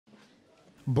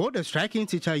Both the striking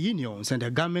teacher unions and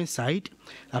the government side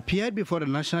appeared before the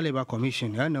National Labour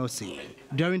Commission (NLC).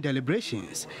 During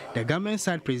deliberations, the government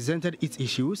side presented its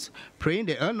issues, praying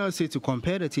the NLC to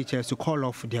compel the teachers to call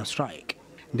off their strike.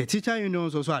 The teacher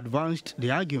unions also advanced the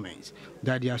argument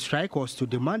that their strike was to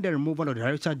demand the removal of the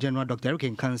Director General Dr. Eric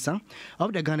Nkansa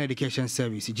of the Ghana Education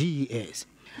Service (GES).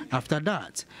 After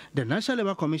that, the National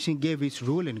Labour Commission gave its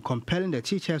ruling compelling the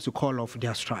teachers to call off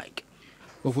their strike.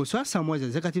 Ofusua Samuel is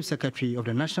Executive Secretary of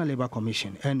the National Labour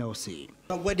Commission (NLC).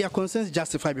 Were their concerns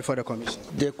justified before the Commission?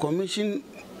 The Commission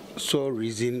saw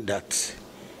reason that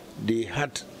they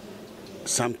had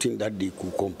something that they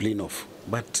could complain of,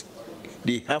 but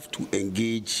they have to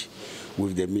engage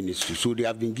with the ministry. So they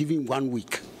have been given 1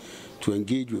 week to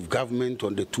engage with government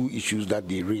on the two issues that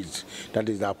they raised. That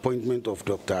is the appointment of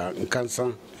Dr.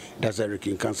 Nkansa, that's Eric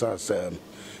Nkansa, as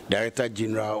Director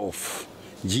General of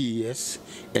GES,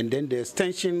 and then the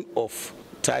extension of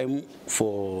time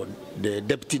for the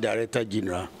Deputy Director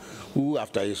General, who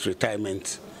after his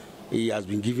retirement, he has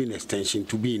been given extension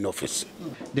to be in office.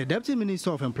 The Deputy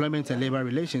Minister of Employment and Labour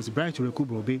Relations, Bright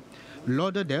Rekubrobe,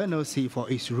 lauded the NLC for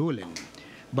its ruling,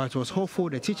 but was hopeful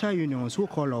the teacher unions will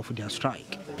call off their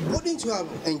strike. Wouldn't you have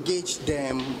engaged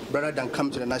them rather than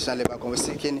come to the National Labour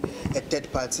Commission seeking a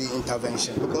third-party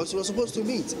intervention? Because you were supposed to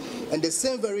meet, and the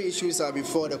same very issues are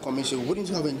before the Commission. Wouldn't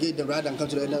you have engaged them rather than come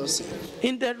to the NLC?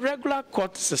 In the regular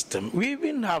court system, we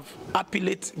even have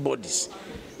appellate bodies.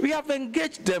 We have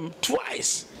engaged them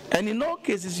twice, and in all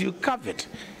cases, you covered.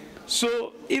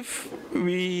 So if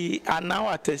we are now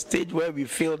at a stage where we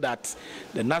feel that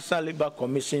the National Labour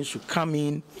Commission should come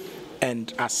in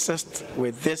and assist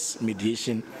with this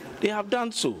mediation, they have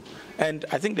done so. And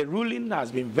I think the ruling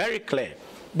has been very clear.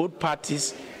 Both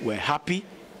parties were happy.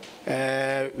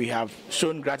 We have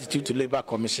shown gratitude to Labour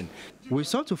Commission. We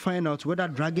sought to find out whether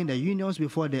dragging the unions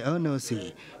before the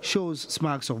NLC shows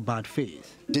marks of bad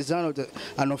faith. Design of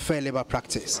an unfair labour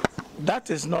practice. That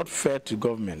is not fair to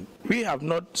government. We have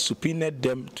not subpoenaed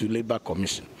them to Labour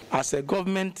Commission. As a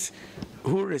government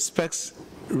who respects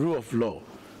rule of law,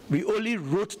 we only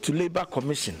wrote to Labour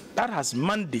Commission that has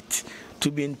mandate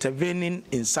to be intervening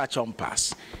in such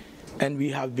impasse. And we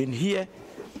have been here,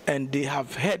 and they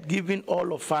have given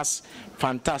all of us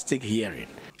fantastic hearing.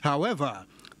 However,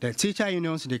 the teacher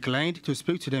unions declined to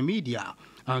speak to the media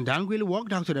and angrily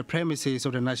walked out to the premises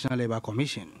of the National Labour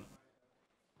Commission.